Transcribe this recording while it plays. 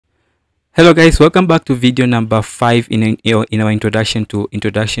Hello guys, welcome back to video number 5 in our introduction to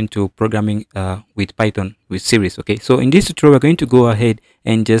programming with Python with series. Okay, so in this tutorial we're going to go ahead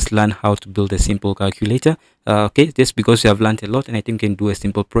and just learn how to build a simple calculator. Okay, just because we have learned a lot, and I think we can do a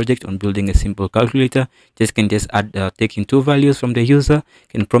simple project on building a simple calculator. Can add taking two values from the user,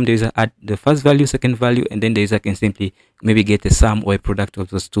 can prompt the user add the first value, second value, and then the user can simply maybe get a sum or a product of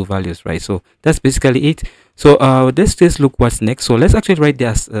those two values, right? So that's basically it. So let's just look what's next. So let's actually write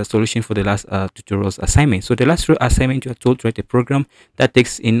the solution for the last tutorial's assignment. So the last assignment, you are told to write a program that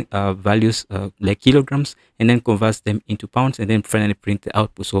takes in values like kilograms and then converts them into pounds and then finally print the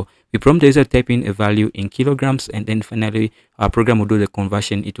output. So we prompt the user to type in a value in kilograms, and then finally our program will do the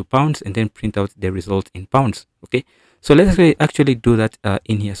conversion into pounds and then print out the result in pounds. Okay, so let's actually do that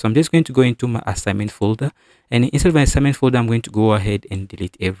in here. So I'm just going to go into my assignment folder, and inside of my assignment folder I'm going to go ahead and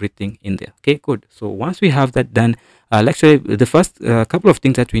delete everything in there. Okay, good. So once we have that done, actually the first couple of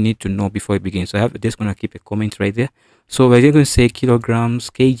things that we need to know before we begin. So I have just going to keep a comment right there. So we're going to say kilograms,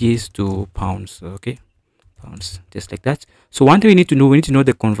 kgs to pounds. Okay, pounds, just like that. So one thing we need to know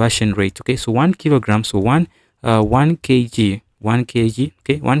the conversion rate. Okay, so 1 kilogram, so 1 kg, 1 kg,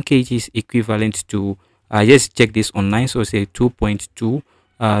 okay, 1 kg is equivalent to just check this online, so say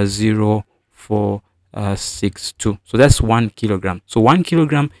 2.20462. So that's 1 kilogram. So 1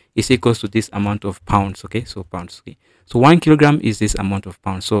 kilogram is equals to this amount of pounds. Okay, so pounds. Okay, so 1 kilogram is this amount of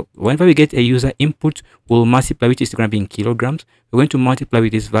pounds. So whenever we get a user input, we'll multiply, which is going to be in kilograms. We're going to multiply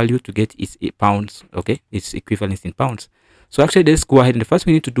with this value to get its pounds. Okay, its equivalent in pounds. So actually let's go ahead, and the first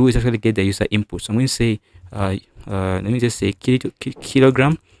we need to do is actually get the user input. So I'm going to say let me just say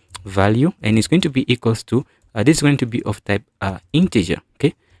kilogram value, and it's going to be equals to this is going to be of type integer.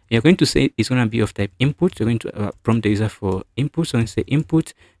 Okay, you're going to say it's going to be of type input. You're going to prompt the user for input. So I'm going to say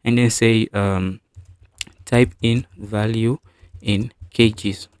input and then say type in value in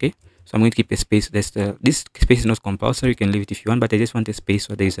kgs. Okay, so I'm going to keep a space. This space is not compulsory, you can leave it if you want, but I just want a space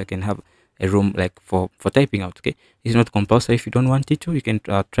so the user can have a room like for typing out. Okay, it's not compulsory. If you don't want it to, you can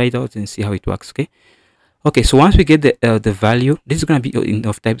try it out and see how it works. Okay, so once we get the value, this is going to be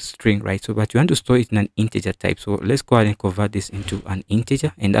of type string, right? So but you want to store it in an integer type, so let's go ahead and convert this into an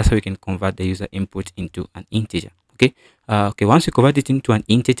integer, and that's how we can convert the user input into an integer. Okay, okay, once we convert it into an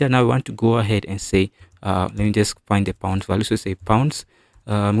integer, now we want to go ahead and say let me just find the pound value. So say pounds.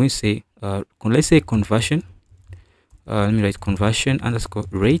 I'm going to say let's say conversion. Let me write conversion underscore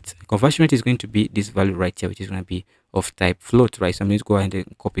rate. Conversion rate is going to be this value right here, which is going to be of type float, right? So I'm going to go ahead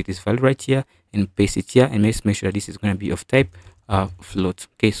and copy this value right here and paste it here, and let's make sure that this is going to be of type float.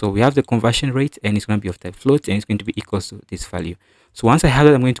 Okay, so we have the conversion rate, and it's going to be of type float, and it's going to be equal to this value. So once I have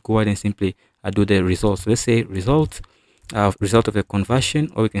that, I'm going to go ahead and simply do the result. So let's say result of the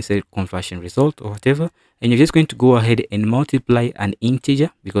conversion, or we can say conversion result or whatever, and you're just going to go ahead and multiply an integer,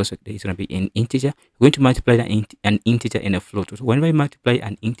 because it's going to be an integer. You're going to multiply an integer and a float. So whenever you multiply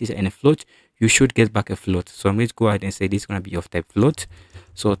an integer and a float, you should get back a float. So I'm going to go ahead and say this is going to be of type float,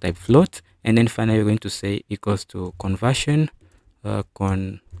 so type float, and then finally we're going to say equals to conversion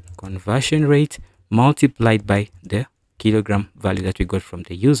conversion rate multiplied by the kilogram value that we got from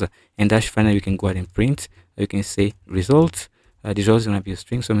the user, and that finally we can go ahead and print. You can say result. The result is going to be a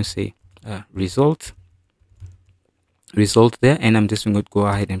string, so I'm going to say result there, and I'm just going to go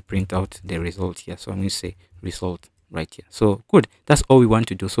ahead and print out the result here. So I'm going to say result right here. So good, that's all we want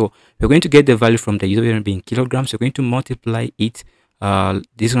to do. So we're going to get the value from the user, going to be in kilograms. We're going to multiply it.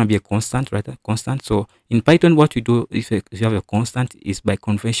 This is going to be a constant, right? A constant. So in Python, what you do if you have a constant is by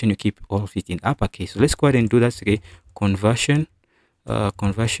convention you keep all of it in uppercase. So let's go ahead and do that. Okay, conversion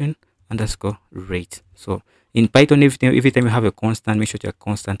underscore rate. So in Python, every time you have a constant, make sure your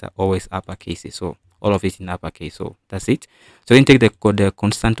constant are always uppercase. So all of it in uppercase. So that's it. So then take the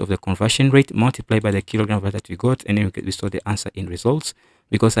constant of the conversion rate, multiply by the kilogram value that we got, and then we store the answer in results,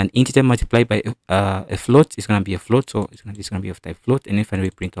 because an integer multiplied by a float is going to be a float, so it's going to be of type float, and then finally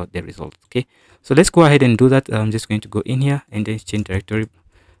we print out the result. Okay, so let's go ahead and do that. I'm just going to go in here and then change directory.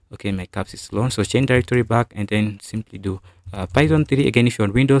 Okay, my caps is long, so change directory back, and then simply do Python 3. Again, if you're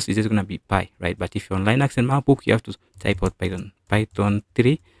on Windows, it's just going to be Py, right? But if you're on Linux and MacBook, you have to type out Python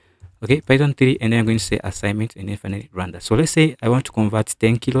 3. Okay, Python 3, and then I'm going to say assignment, and then finally run that. So let's say I want to convert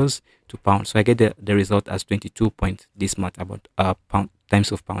 10 kilos to pounds, so I get the result as 22 point this much, about pound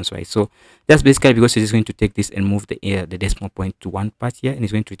times of pounds, right? So that's basically because it's going to take this and move the decimal point to one part here, and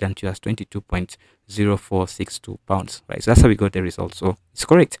it's going to return to us 22.0462 pounds, right? So that's how we got the result. So it's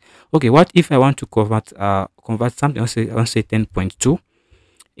correct. Okay, what if I want to convert something? I want to say 10.2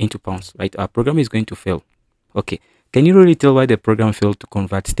 into pounds, right? Our program is going to fail. Okay, can you really tell why the program failed to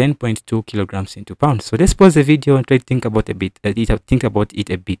convert 10.2 kilograms into pounds? So let's pause the video and try to think about it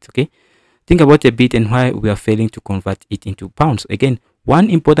a bit. Okay, think about a bit and why we are failing to convert it into pounds. Again,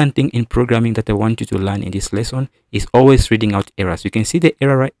 one important thing in programming that I want you to learn in this lesson is always reading out errors. You can see the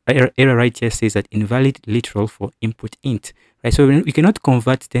error right here says that invalid literal for input int. Right, so we cannot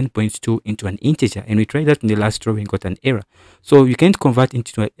convert 10.2 into an integer, and we tried that in the last row. We got an error. So you can't convert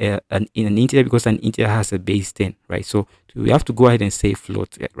into an integer because an integer has a base 10, right? So we have to go ahead and say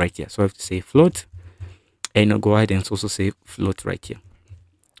float right here. So I have to say float, and I'll go ahead and also say float right here.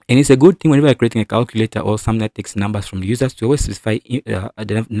 And it's a good thing whenever you're creating a calculator or something that takes numbers from the users to always specify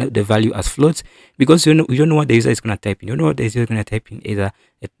the value as floats, because you don't know what the user is going to type in. You don't know what the user is going to type in, either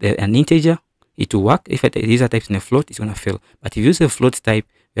an integer. It will work. If the user types in a float, it's going to fail. But if you use a float type,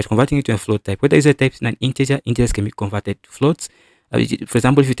 you're converting it to a float type. Whether the user types in an integer, integers can be converted to floats. For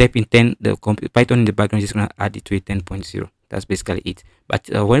example, if you type in 10, the Python in the background is going to add it to a 10.0. That's basically it. But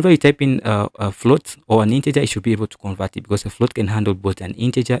whenever you type in a float or an integer, it should be able to convert it, because a float can handle both an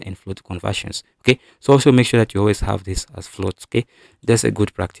integer and float conversions. Okay, so also make sure that you always have this as floats. Okay, that's a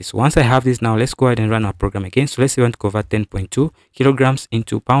good practice. Once I have this, now let's go ahead and run our program again. So let's say we want to convert 10.2 kilograms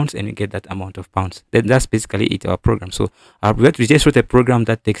into pounds, and we get that amount of pounds. Then that's basically it, our program. So we just wrote a program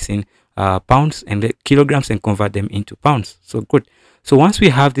that takes in pounds and the kilograms and convert them into pounds. So good. So once we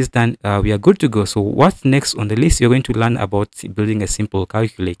have this done, we are good to go. So what's next on the list? You're going to learn about building a simple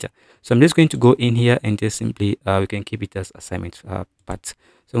calculator. So I'm just going to go in here and just simply, we can keep it as assignment part.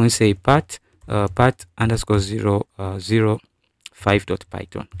 So I'm going to say part underscore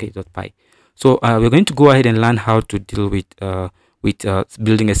 005.python. Okay, .py. So we're going to go ahead and learn how to deal with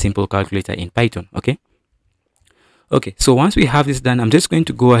building a simple calculator in Python. Okay, so once we have this done, I'm just going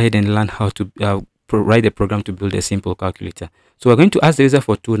to go ahead and learn how to write a program to build a simple calculator. So we're going to ask the user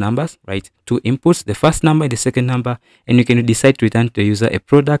for two numbers, right? Two inputs, the first number and the second number, and you can decide to return to the user a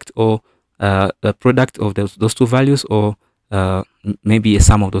product or a product of those two values, or maybe a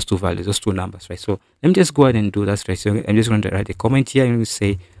sum of those two values, those two numbers, right? So let me just go ahead and do that, right? So I'm just going to write a comment here and we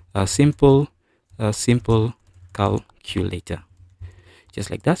say simple calculator, just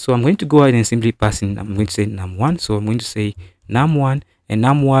like that. So I'm going to go ahead and simply pass in, I'm going to say num1. So I'm going to say num1, and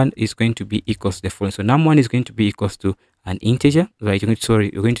num1 is going to be equals to the following. So num1 is going to be equals to an integer, right? You're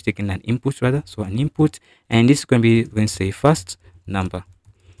going to take in an input rather. So an input, and this is going to be, we're going to say first number.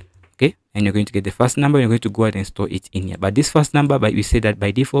 Okay, and you're going to get the first number. You're going to go ahead and store it in here. But this first number, we say that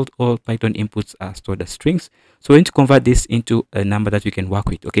by default all Python inputs are stored as strings. So we're going to convert this into a number that we can work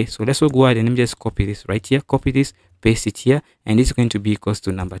with. Okay, so let's go ahead and let me just copy this right here. Copy this, paste it here, and this is going to be equals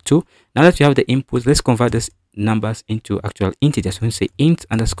to number 2. Now that we have the inputs, let's convert this numbers into actual integers. So we say int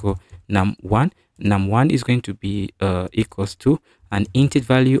underscore num1. Num1 is going to be equals to an int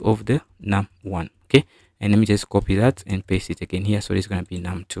value of the num1. Okay, and let me just copy that and paste it again here. So this is going to be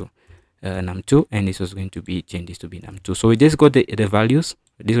num2. Num2, and this was going to be change this to be num2. So we just got the values.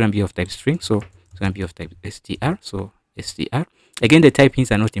 This is going to be of type string, so it's going to be of type str. So str. Again, the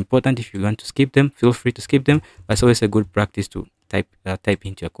typings are not important. If you want to skip them, feel free to skip them, but it's always a good practice to type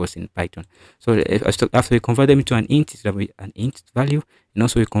into your course in Python. So after we convert them into an int, it's going to be an int value, and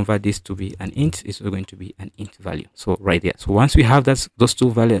also we convert this to be an int, it's going to be an int value. So right there. So once we have those two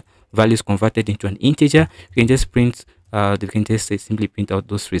values converted into an integer, we can just print. We can just simply print out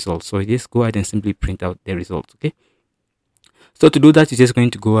those results. So just go ahead and simply print out the results. Okay. So to do that, you're just going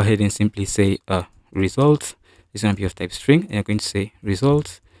to go ahead and simply say result. It's going to be of type string, and you're going to say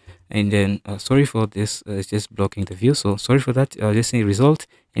result. And then sorry for this, it's just blocking the view, so sorry for that. Just say result,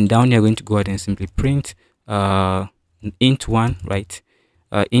 and down here you're going to go ahead and simply print int1, right?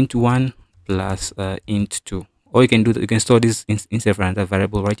 Int1 plus int2. Or you can do that, you can store this inside of another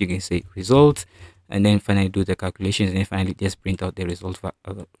variable, right? You can say result, and then finally do the calculations, and then finally just print out the result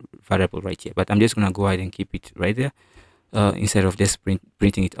variable right here. But I'm just going to go ahead and keep it right there instead of just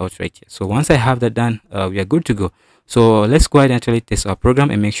printing it out right here. So once I have that done, we are good to go. So let's go ahead and actually test our program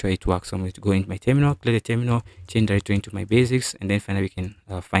and make sure it works. So I'm going to go into my terminal, clear the terminal, change directory into my basics, and then finally we can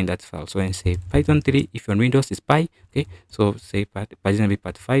find that file. So and say Python 3. If you're on Windows, it's Py. Okay, so say part is going to be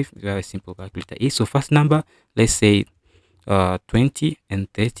part 5. We have a simple calculator is. So first number, let's say 20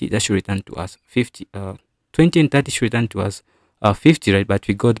 and 30. That should return to us 50. 20 and 30 should return to us 50, right? But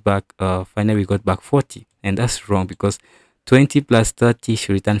we got back finally we got back 40, and that's wrong because 20 plus 30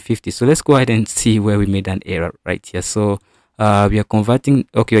 should return 50. So let's go ahead and see where we made an error right here. So we are converting,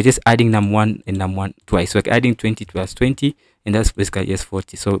 okay, we're just adding num1 and num1 twice. So we're adding 20 plus 20, and that's basically just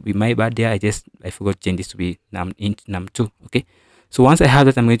 40. So we my bad there, I forgot to change this to be int num2. Okay, so once I have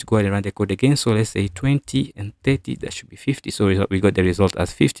that, I'm going to go ahead and run the code again. So let's say 20 and 30, that should be 50. So we got the result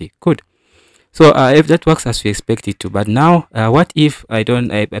as 50. Good. So if that works as we expect it to, but now what if a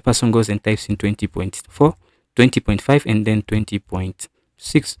person goes and types in 20.4, 20.5, and then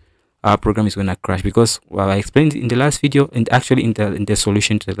 20.6? our program is going to crash, because I explained in the last video, and actually in the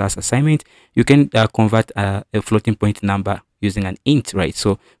solution to the last assignment, you can convert a floating point number using an int, right?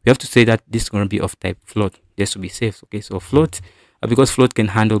 So we have to say that this is going to be of type float just to be safe. Okay, so float, because float can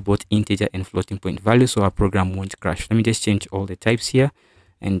handle both integer and floating point values, so our program won't crash. Let me just change all the types here,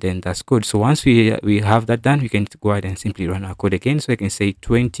 and then that's good. So once we have that done, we can go ahead and simply run our code again. So I can say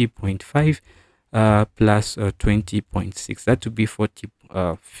 20.5 plus 20.6, that would be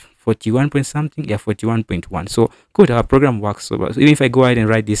 41 point something, yeah, 41.1. So good, our program works. So even if I go ahead and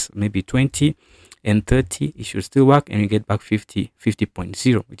write this maybe 20 and 30, it should still work, and we get back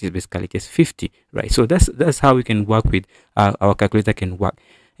 50.0, which is basically just 50, right? So that's how we can work with our calculator can work,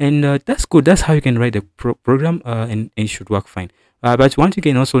 and that's good. That's how you can write the program, and it should work fine. But once you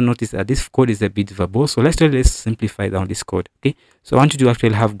can also notice that this code is a bit verbose, so let's simplify down this code. Okay, so I want you to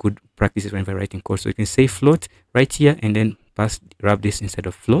actually have good practices whenever writing code. So you can say float right here, and then wrap this instead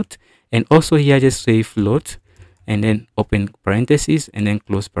of float, and also here just say float, and then open parentheses, and then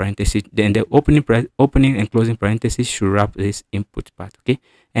close parentheses. Then the opening and closing parentheses should wrap this input part. Okay,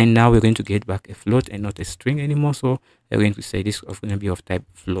 and now we're going to get back a float and not a string anymore, so we're going to say this is going to be of type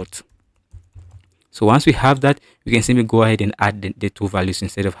float. So once we have that, we can simply go ahead and add the two values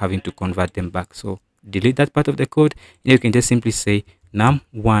instead of having to convert them back. So delete that part of the code, and you can just simply say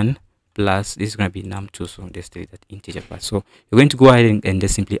num1 plus, this is going to be num2, so just delete that integer part. So you're going to go ahead and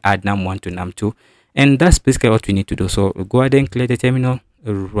just simply add num1 to num2, and that's basically what we need to do. So we'll go ahead and clear the terminal,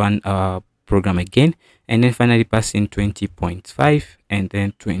 run our program again, and then finally pass in 20.5 and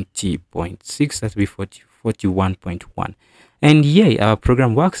then 20.6, that will be 41.1. And yeah, our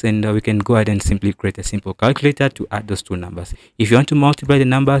program works, and we can go ahead and simply create a simple calculator to add those two numbers. If you want to multiply the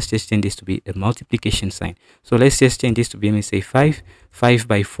numbers, just change this to be a multiplication sign. So let's just change this to be, let me say 5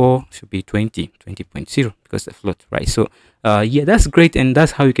 by 4 should be 20.0, because the float, right? So yeah, that's great, and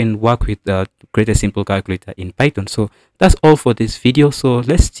that's how you can work with create a simple calculator in Python. So that's all for this video. So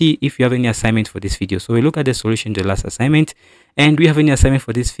let's see if you have any assignment for this video. So we look at the solution to the last assignment, and we have any assignment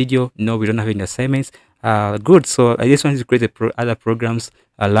for this video? No, we don't have any assignments. Good. So I just wanted to create other programs.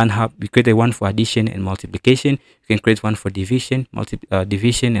 LearnHub, we created one for addition and multiplication. You can create one for division,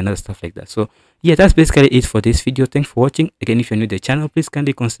 division, and other stuff like that. So yeah, that's basically it for this video. Thanks for watching. Again, if you're new to the channel, please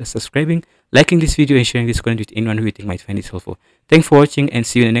kindly consider subscribing, liking this video, and sharing this content with anyone who you think might find it helpful. Thanks for watching, and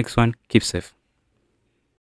see you in the next one. Keep safe.